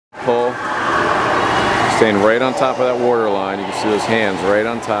Pull. Staying right on top of that water line. You can see those hands right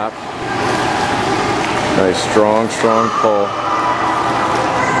on top. Nice strong pull.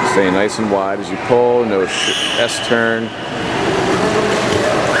 Staying nice and wide as you pull. No S-turn.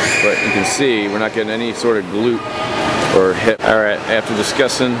 But you can see we're not getting any sort of glute or hip. Alright, after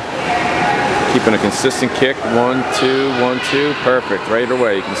discussing keeping a consistent kick, 1, 2, 1, 2, perfect. Right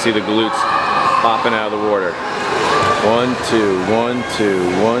away you can see the glutes popping out of the water. 1, 2, 1,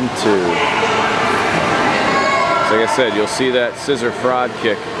 2, 1, 2. So like I said, you'll see that scissor fraud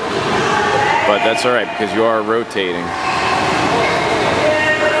kick, but that's alright because you are rotating.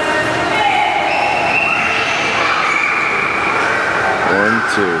 One,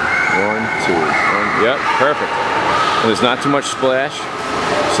 two, 1, 2, 1. Yep, perfect. And there's not too much splash,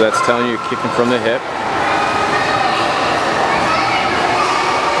 so that's telling you you're kicking from the hip.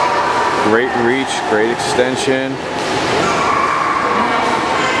 Great reach, great extension.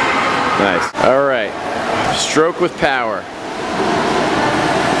 Nice. All right, stroke with power.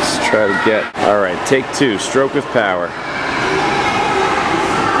 Let's try to get. All right, take 2. Stroke with power.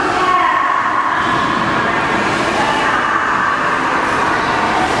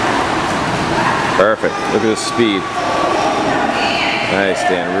 Perfect. Look at the speed. Nice,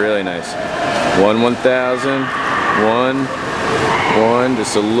 Dan. Really nice. 1 1,000. 1 1.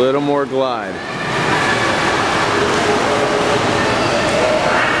 Just a little more glide.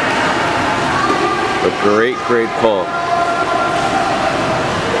 But great pull.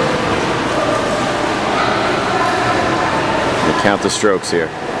 Count the strokes here.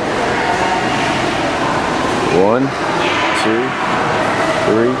 1, 2,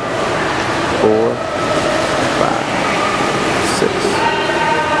 3, 4, 5, 6,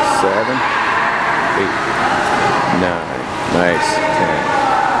 7, 8, 9. Nice. 10,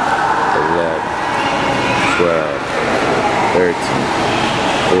 11, 12, 13,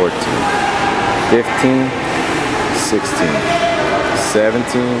 14, 15, 16,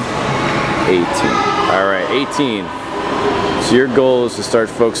 17, 18. All right, 18. So your goal is to start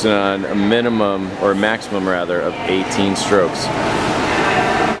focusing on a minimum, or a maximum rather, of 18 strokes.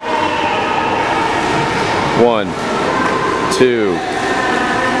 1, 2,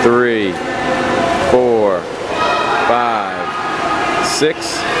 3, 4, 5, 6,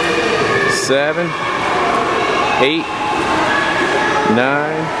 7, 8,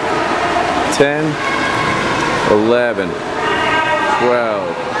 9, 10, 11,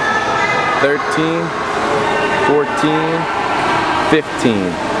 12, 13, 14,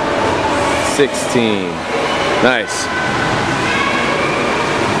 15, 16. Nice.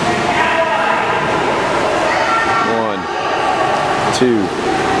 1, 2,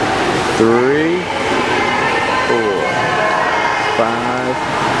 3, 4, 5,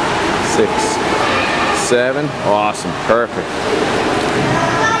 6, 7. Awesome. Perfect.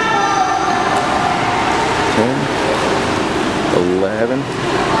 10, 11, 12,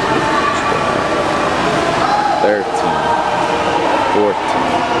 13, 14,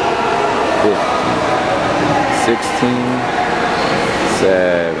 15, 16,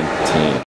 17.